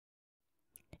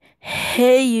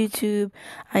Hey YouTube,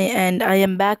 I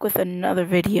am back with another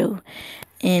video,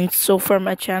 and so far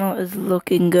my channel is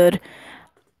looking good.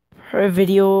 Per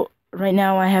video right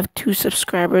now I have 2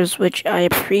 subscribers, which I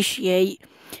appreciate,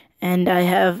 and I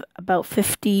have about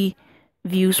 50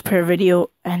 views per video,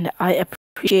 and I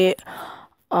appreciate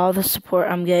all the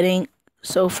support I'm getting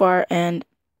so far, and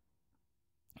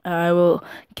I will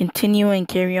continue and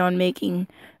carry on making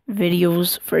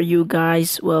videos for you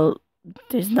guys. Well,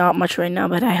 there's not much right now,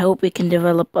 but I hope we can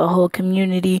develop a whole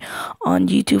community on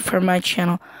YouTube for my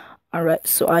channel. Alright,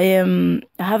 so I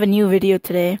have a new video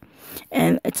today,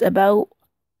 and let's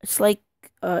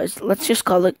just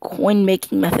call it coin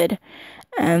making method.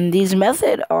 And these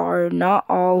method are not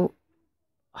all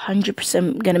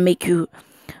 100% gonna make you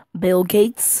Bill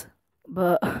Gates,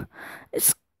 but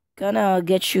it's gonna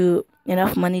get you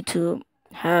enough money to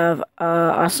have a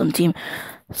awesome team.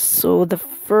 So the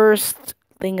first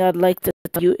thing I'd like to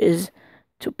tell you is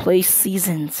to play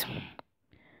seasons.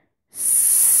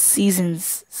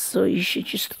 So you should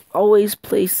just always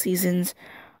play seasons.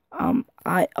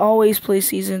 I always play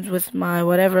seasons with my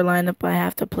whatever lineup I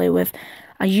have to play with.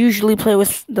 I usually play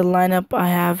with the lineup I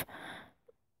have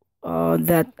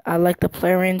that I like the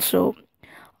player in. So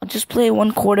I'll just play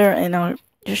 1/4 and I'll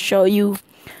just show you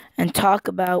and talk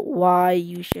about why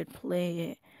you should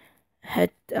play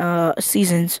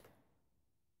seasons.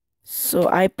 So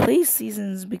I play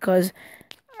seasons because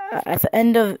at the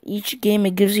end of each game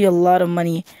it gives you a lot of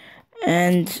money.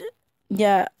 And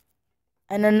yeah,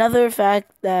 and another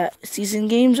fact that season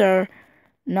games are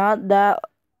not that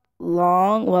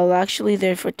long. Well, actually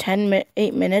they're for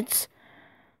 8 minutes,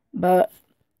 but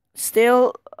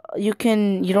still you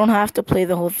don't have to play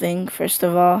the whole thing. First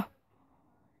of all,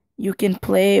 you can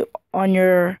play on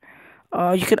your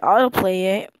you can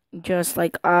autoplay it, just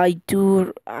like I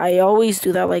do. I always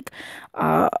do that, like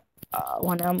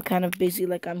when I'm kind of busy,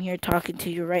 like I'm here talking to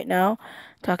you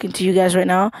guys right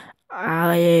now.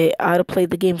 I autoplay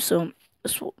the game, so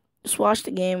just watch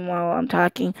the game while I'm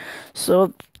talking.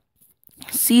 So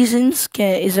seasons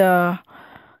can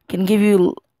give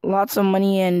you lots of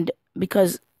money, and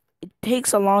because it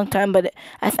takes a long time, but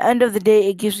at the end of the day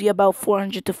it gives you about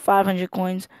 400 to 500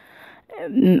 coins,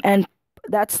 and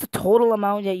that's the total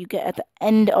amount that you get at the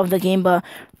end of the game. But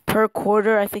per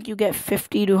quarter, I think you get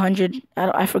 50 to 100.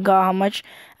 I forgot how much.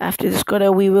 After this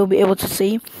quarter, we will be able to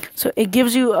see. So it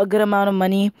gives you a good amount of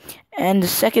money. And the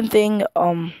second thing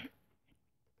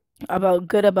about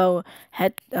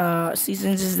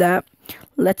seasons is that,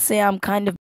 let's say I'm kind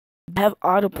of have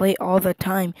autoplay all the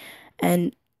time,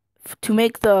 and to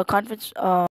make the conference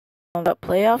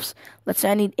playoffs, let's say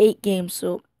I need 8 games.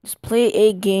 So just play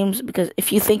 8 games, because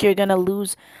if you think you're gonna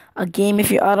lose a game if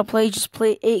you autoplay, just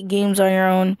play 8 games on your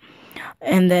own,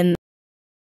 and then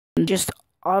just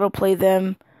autoplay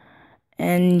them.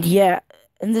 And yeah,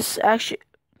 and this actually,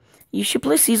 you should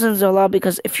play seasons a lot,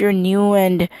 because if you're new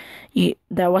and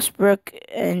that Westbrook,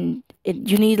 and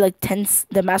you need like 10,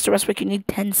 the Master Westbrook, you need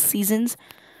 10 seasons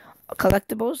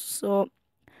collectibles. So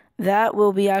that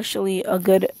will be actually a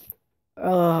good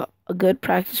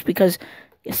practice, because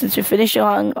since you're finishing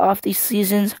off these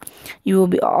seasons, you will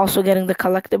be also getting the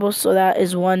collectibles. So that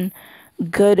is one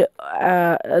good.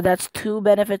 That's 2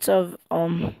 benefits of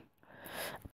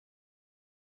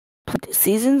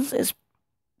seasons. Is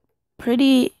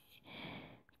pretty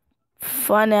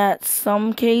fun at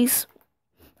some case.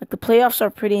 Like the playoffs are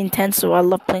pretty intense, so I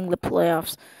love playing the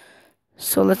playoffs.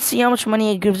 So let's see how much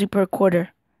money it gives you per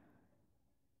quarter.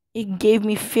 It gave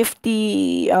me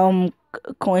 50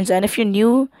 coins, and if you're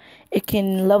new, it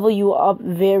can level you up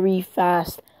very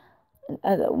fast.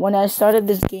 When I started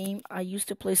this game, I used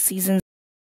to play seasons,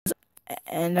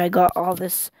 and I got all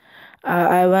this.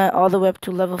 I went all the way up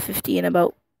to level 50 in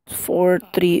about 4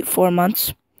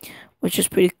 months, which is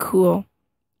pretty cool.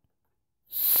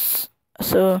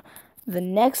 So the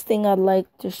next thing I'd like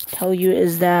to tell you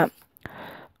is that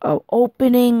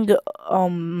opening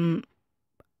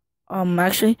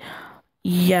actually,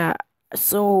 yeah,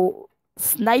 so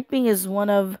sniping is one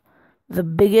of the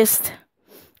biggest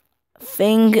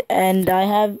thing, and I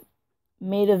have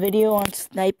made a video on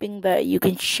sniping that you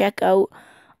can check out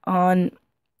on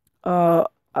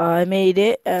I made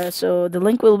it, so the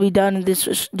link will be down in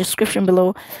this description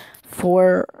below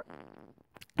for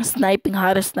sniping,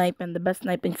 how to snipe, and the best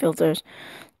sniping filters.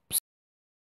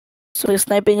 So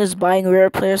sniping is buying rare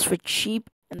players for cheap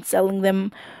and selling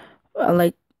them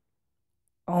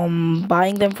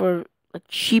buying them for like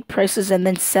cheap prices, and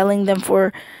then selling them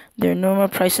for their normal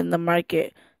price in the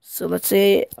market. So let's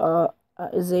say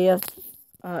Isaiah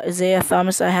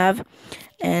Thomas I have,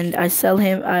 and I sell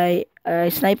him. I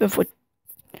snipe him for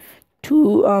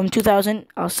 2,000.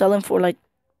 I'll sell him for like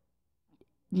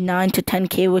 9 to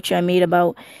 10k, which I made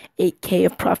about 8k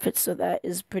of profit. So that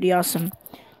is pretty awesome.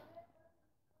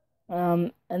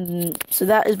 And so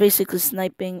that is basically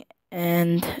sniping,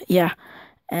 and yeah,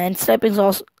 and sniping is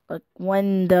also like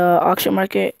when the auction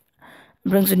market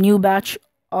brings a new batch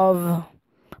of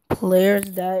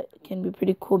players, that can be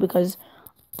pretty cool because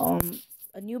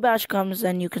a new batch comes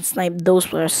and you can snipe those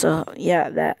players. So yeah,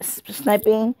 that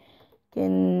sniping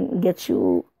can get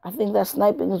you. I think that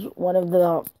sniping is one of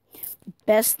the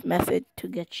best method to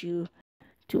get you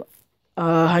to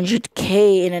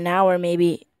 100k in an hour,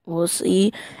 maybe. We'll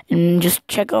see. And just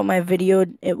check out my video.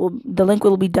 The link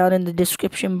will be down in the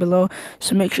description below,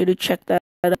 so make sure to check that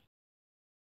out.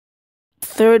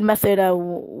 Third method I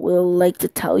will like to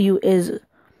tell you is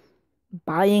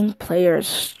buying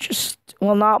players.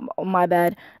 Not my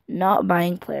bad, not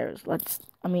buying players.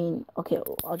 Okay,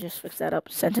 I'll just fix that up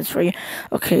sentence for you.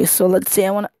 Okay, so let's say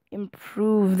I want to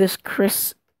improve this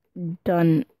Chris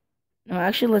Dunn. No,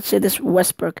 actually, let's say this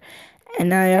Westbrook.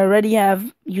 And I already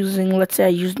have let's say I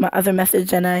used my other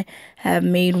methods and I have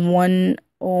made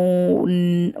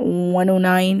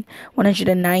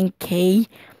 109k.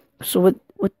 So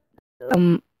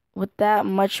with that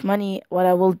much money, what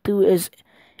I will do is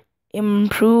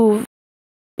improve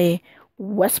a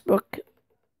Westbrook.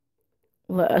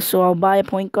 So I'll buy a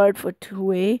point guard for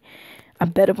 2A, a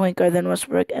better point guard than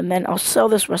Westbrook, and then I'll sell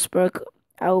this Westbrook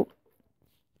out,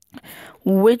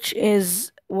 which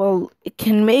is, well, it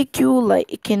can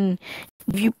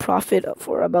give you profit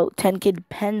for about 10k.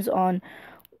 Depends on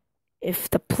if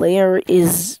the player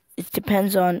is. It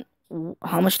depends on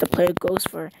how much the player goes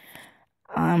for.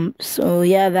 So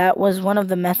yeah, that was one of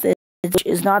the methods, which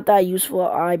is not that useful.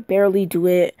 I barely do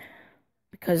it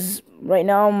because right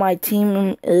now my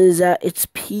team is at its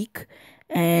peak,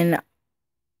 and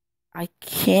I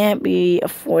can't be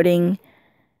affording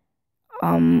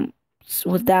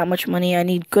with that much money. I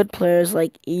need good players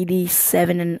like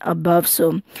 87 and above,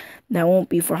 so that won't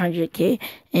be 400k.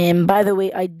 And by the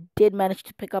way, I did manage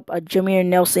to pick up a Jameer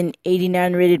Nelson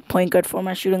 89 rated point guard for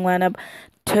my shooting lineup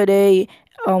today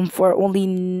for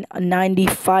only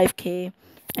 95k,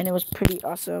 and it was pretty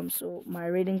awesome. So my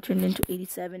rating turned into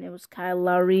 87. It was Kyle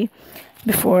Lowry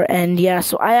before, and yeah,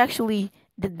 so I actually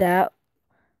did that.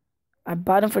 I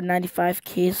bought him for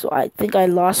 95k, so I think I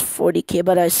lost 40k,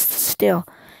 but I still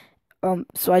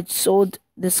so I sold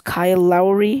this Kyle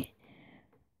Lowry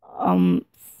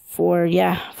for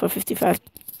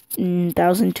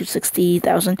 55,000 to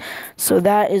 60,000. So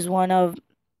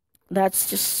that's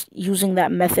just using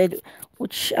that method,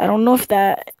 which I don't know if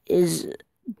that is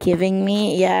giving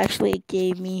me. Yeah, actually it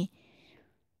gave me.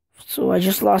 So I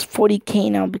just lost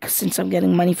 40k now because since I'm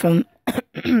getting money from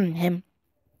him.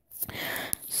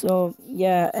 So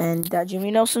yeah, and that Jimmy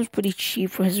Nelson's pretty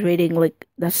cheap for his rating. Like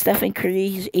that Stephen Curry,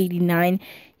 he's 89.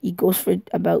 He goes for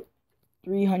about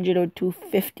 300 or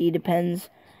 250, depends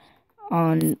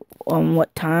on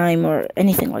what time or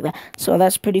anything like that. So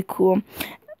that's pretty cool.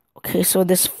 Okay, so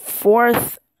this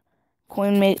fourth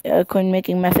coin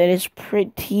making method is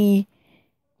pretty.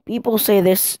 People say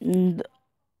this.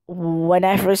 When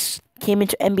I first came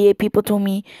into NBA, people told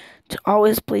me to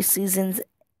always play seasons.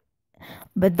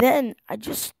 But then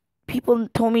people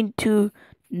told me to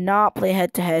not play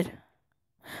head to head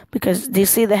because they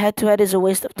say the head to head is a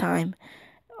waste of time.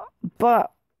 But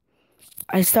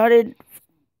I started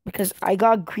because I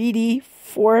got greedy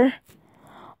for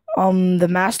the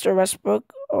Master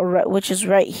Westbrook, which is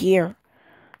right here.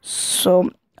 So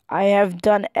I have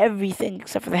done everything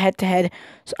except for the head to head.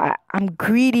 So I'm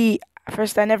greedy.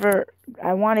 First, I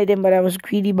wanted him, but I was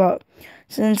greedy. But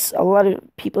since a lot of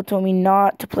people told me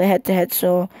not to play head to head,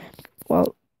 so,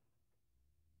 well,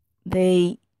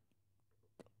 they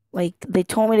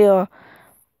told me to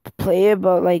play it,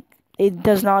 but like it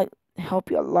does not help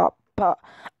you a lot. But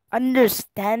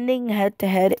understanding head to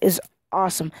head is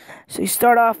awesome. So you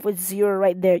start off with 0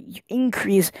 right there. You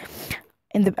increase,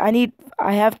 and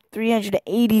I have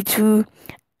 382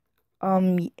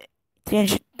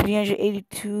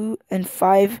 382 and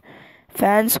 5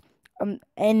 fans,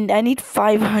 and I need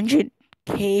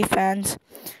 500k fans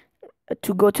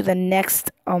to go to the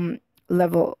next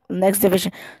level, next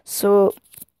division. So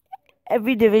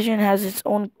every division has its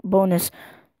own bonus.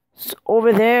 So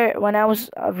over there, when I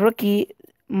was a rookie,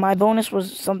 my bonus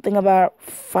was something about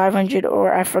 500,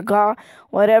 or I forgot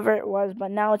whatever it was,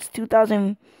 but now it's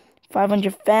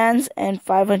 2,500 fans and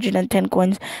 510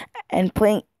 coins, and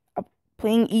playing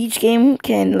each game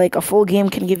a full game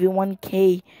can give you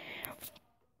 1k.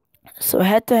 So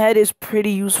head to head is pretty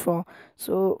useful.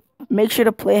 So make sure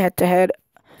to play head to head,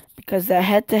 because the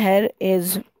head to head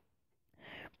is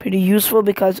pretty useful,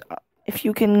 because if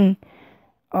you can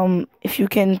if you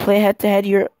can play head to head,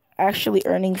 you're actually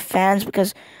earning fans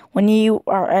because when you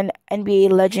are an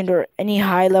NBA legend or any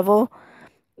high level,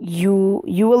 you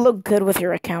will look good with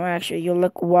your account. Actually, you'll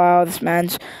look, wow, this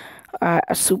man's a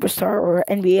superstar or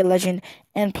NBA legend,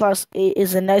 and plus it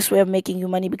is a nice way of making you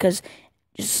money because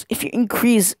just if you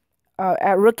increase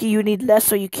at rookie, you need less,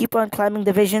 so you keep on climbing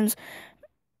divisions.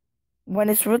 When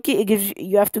it's rookie, it gives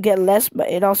you have to get less, but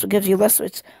it also gives you less, so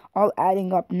it's all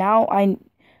adding up. Now I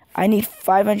need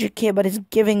 500K, but it's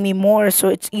giving me more, so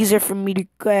it's easier for me to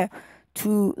get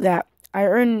to that. I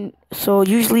earn, so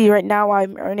usually right now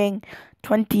I'm earning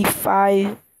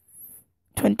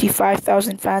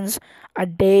 25,000 fans a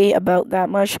day, about that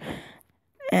much,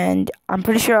 and I'm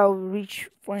pretty sure I'll reach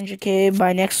 400K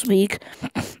by next week.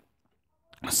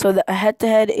 So the head to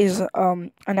head is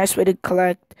a nice way to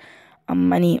collect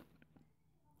money.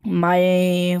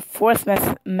 My fourth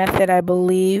method, I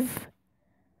believe.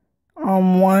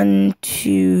 One,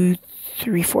 two,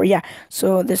 three, four. Yeah.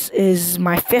 So this is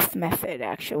my fifth method,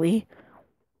 actually.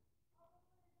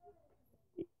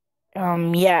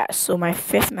 Yeah. So my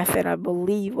fifth method, I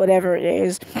believe, whatever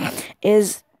it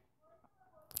is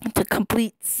to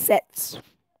complete sets.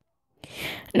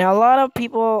 Now, a lot of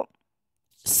people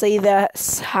say that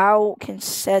how can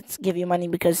sets give you money?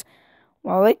 Because,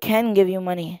 well, it can give you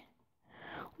money.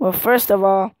 Well, first of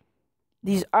all,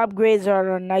 these upgrades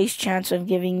are a nice chance of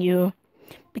giving you,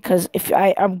 because if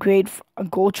I upgrade a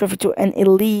gold trophy to an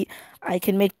elite, I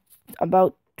can make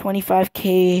about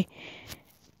 25K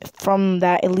from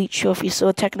that elite trophy.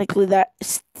 So technically, that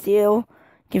is still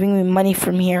giving me money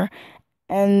from here.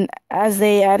 And as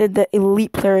they added the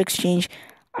elite player exchange,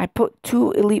 I put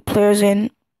 2 elite players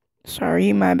in.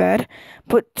 Sorry, my bad.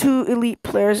 Put 2 elite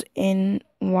players in.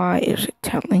 Why is it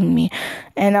telling me?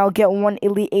 And I'll get 1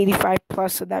 elite 85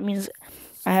 plus. So that means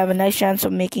I have a nice chance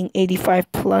of making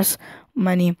 85 plus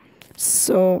money.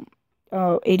 So,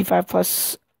 85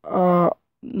 plus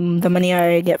the money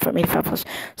I get from 85 plus.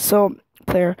 So,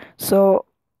 player. So,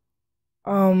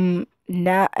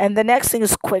 now, and the next thing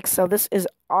is quick sell. This is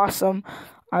awesome.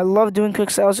 I love doing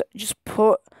quick sales. Just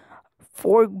put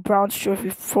 4 bronze trophy,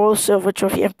 4 silver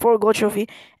trophy, and 4 gold trophy,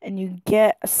 and you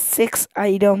get a 6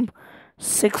 item,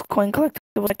 6 coin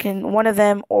collectibles. One of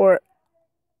them or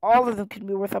all of them can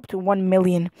be worth up to 1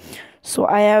 million. So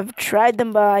I have tried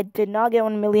them, but I did not get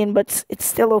 1 million, but it's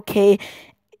still okay.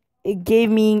 It gave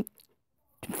me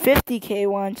 50K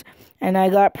once, and I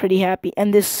got pretty happy.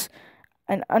 And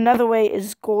another way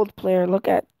is gold player.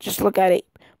 Just look at it.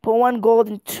 Put 1 gold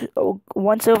and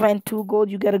 1 silver and 2 gold,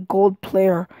 you get a gold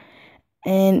player.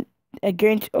 And a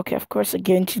guaranteed, okay, of course, a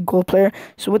guaranteed gold player.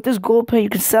 So with this gold player, you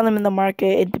can sell him in the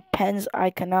market. It depends. I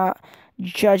cannot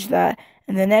judge that.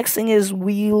 And the next thing is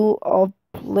wheel of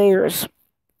players.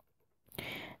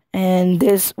 And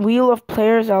this wheel of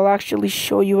players, I'll actually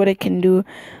show you what it can do.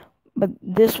 But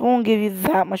this won't give you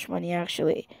that much money,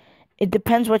 actually. It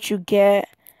depends what you get.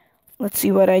 Let's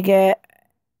see what I get.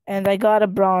 And I got a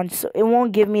bronze, so it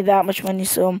won't give me that much money.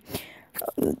 So,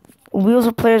 wheels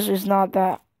of players is not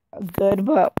that good,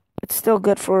 but it's still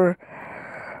good for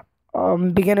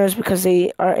beginners because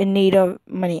they are in need of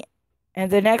money. And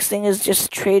the next thing is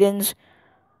just trade-ins.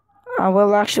 I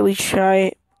will actually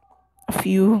try a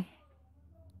few.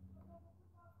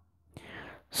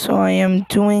 So I am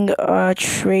doing a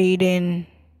trade-in.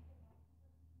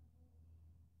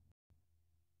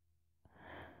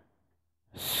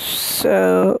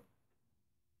 So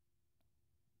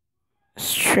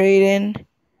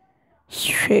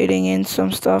trading in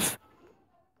some stuff.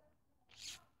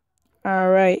 All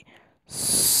right.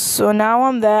 So now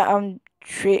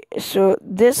So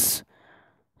let's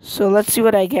see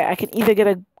what I get. I can either get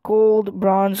a gold,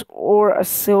 bronze, or a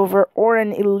silver, or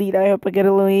an elite. I hope I get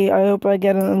an elite. I hope I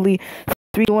get an elite.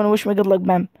 3, 2, 1. Wish me good luck,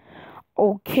 man.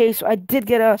 Okay, so I did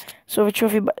get a silver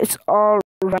trophy, but it's all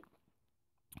right.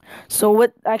 So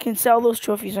I can sell those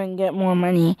trophies and get more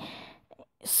money.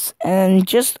 And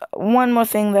just one more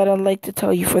thing that I'd like to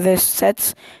tell you for this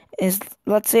sets is,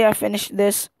 let's say I finish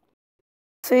this.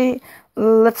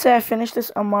 Let's say I finish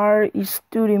this Amar'e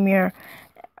Stoudemire,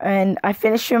 and I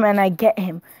finish him and I get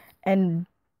him, and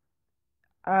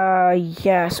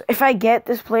yeah. So if I get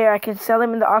this player, I can sell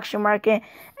him in the auction market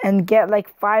and get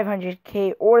like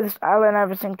 500K, or this Allen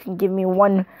Iverson can give me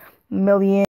 1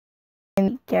 million,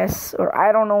 guess, or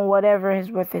I don't know, whatever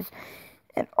his worth is.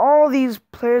 And all these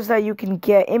players that you can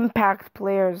get, impact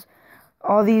players,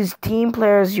 all these team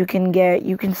players you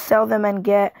can sell them and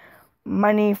get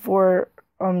money for,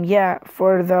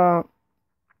 for the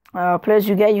players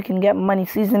you can get money.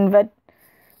 Season vet,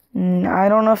 I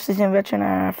don't know if season veteran,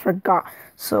 I forgot.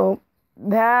 So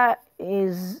that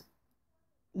is,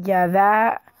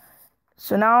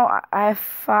 So now I have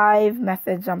 5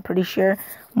 methods, I'm pretty sure.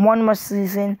 One was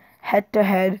season,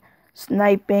 head-to-head,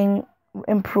 sniping,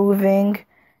 improving,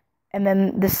 and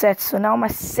then the sets. So now my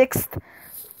 6th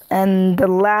and the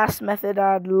last method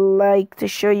I'd like to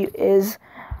show you is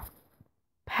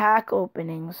pack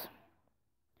openings.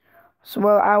 So,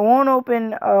 well, I won't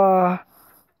open a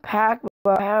pack,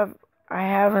 but I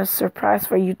have a surprise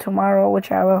for you tomorrow,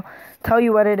 which I will tell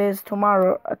you what it is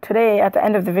today at the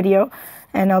end of the video,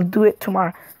 and I'll do it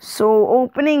tomorrow. So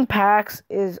opening packs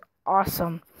is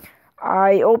awesome.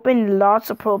 I opened lots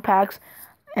of pro packs,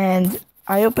 and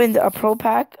I opened a pro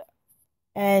pack,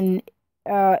 and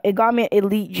it got me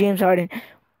Elite James Harden.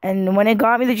 And when it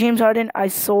got me the James Harden, I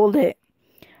sold it.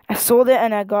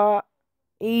 And I got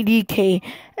 80K,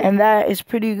 and that is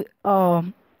pretty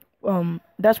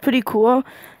that's pretty cool.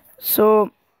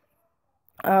 So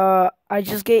I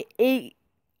just get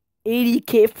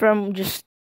 80K from just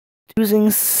using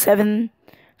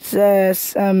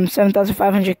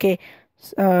 7,500K.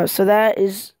 So that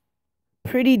is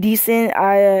pretty decent.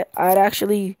 I'd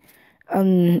actually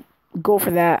go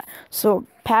for that. So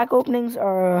pack openings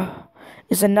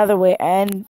is another way,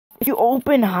 and if you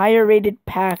open higher rated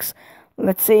packs,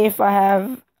 let's say if I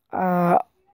have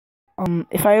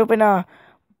if I open a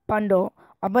bundle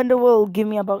will give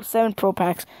me about 7 pro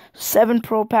packs. 7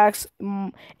 pro packs,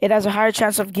 it has a higher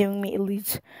chance of giving me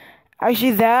elites.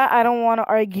 Actually, that I don't want to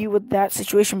argue with that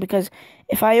situation, because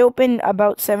if I open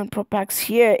about 7 pro packs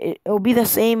here, it'll be the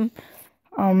same.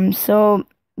 So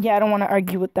yeah, I don't want to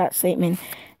argue with that statement.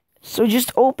 So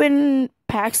just open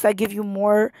packs that give you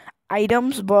more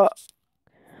items, but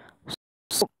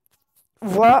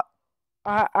what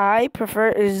I prefer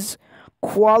is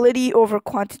quality over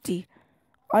quantity.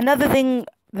 Another thing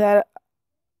that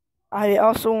I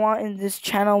also want in this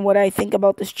channel, what I think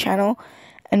about this channel,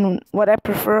 and what I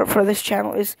prefer for this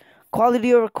channel is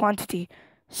quality over quantity.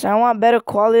 So I want better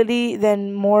quality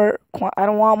than more. I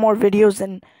don't want more videos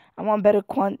than I want better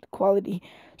quality.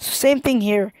 So same thing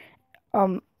here.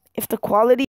 If the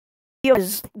quality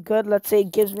is good, let's say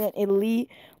it gives me an elite,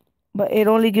 but it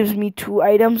only gives me 2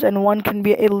 items, and one can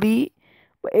be elite,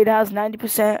 but it has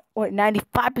 90% or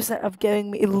 95% of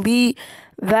giving me elite.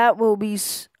 That will be.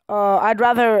 I'd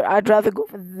rather go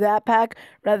for that pack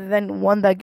rather than one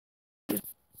that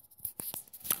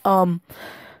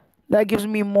gives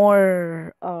me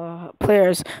more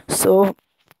players. So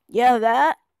yeah,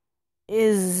 that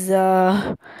is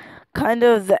kind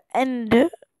of the end.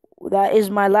 That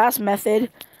is my last method.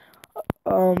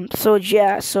 So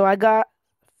yeah, so I got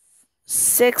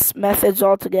 6 methods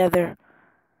altogether.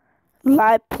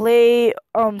 Play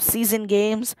season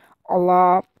games a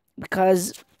lot,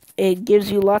 because it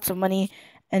gives you lots of money,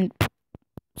 and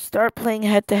start playing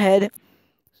head to head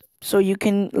so you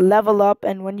can level up,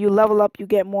 and when you level up you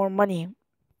get more money.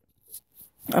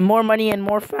 And more money and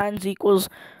more fans equals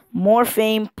more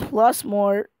fame plus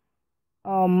more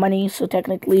money. So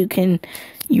technically if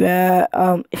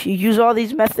you use all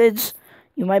these methods,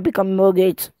 you might become Bill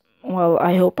Gates. Well,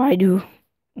 I hope I do.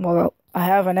 Well, I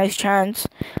have a nice chance,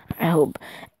 I hope.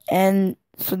 And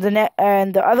so the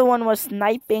other one was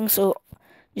sniping. So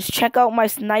just check out my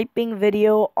sniping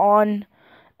video on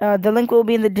the link will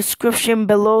be in the description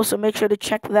below, so make sure to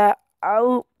check that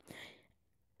out.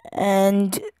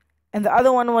 And the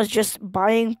other one was just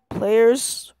buying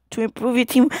players to improve your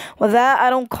team. Well, that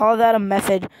I don't call that a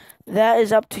method. That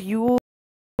is up to you,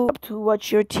 up to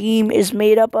what your team is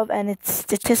made up of and its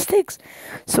statistics.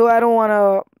 So I don't want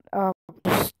to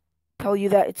tell you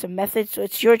that it's a method. So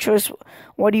it's your choice.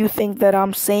 What do you think that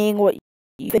I'm saying? What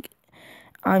you think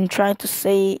I'm trying to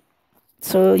say?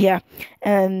 So yeah,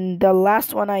 and the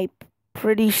last one I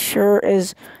pretty sure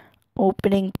is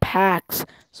opening packs.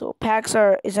 So packs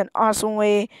is an awesome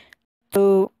way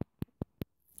to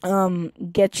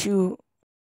get you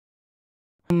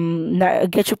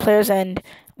players, and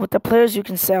with the players you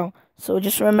can sell. So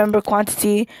just remember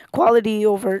quality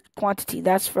over quantity.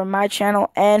 That's for my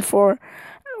channel and for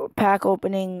pack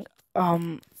opening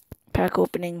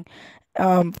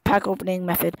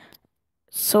method.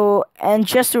 So, and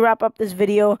just to wrap up this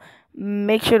video,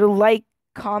 make sure to like,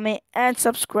 comment, and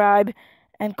subscribe,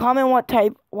 and comment what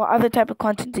other type of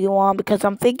content do you want, because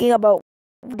I'm thinking about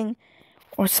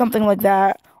or something like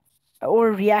that,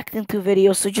 or reacting to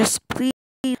videos. So just please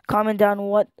comment down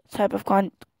what type of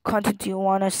content you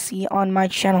want to see on my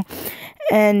channel.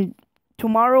 And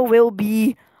tomorrow will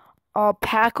be a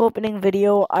pack opening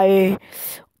video. How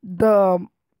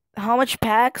much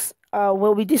packs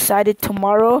will be decided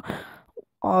tomorrow.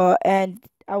 And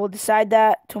I will decide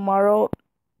that tomorrow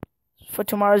for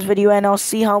tomorrow's video, and I'll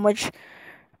see how much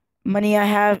money I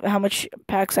have, how much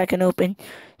packs I can open.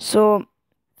 So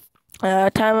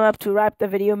time up to wrap the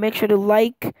video. Make sure to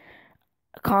like,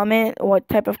 comment what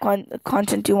type of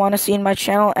content you want to see in my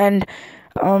channel, and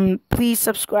please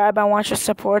subscribe. I want your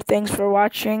support. Thanks for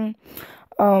watching.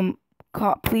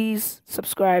 Please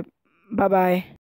subscribe. Bye bye.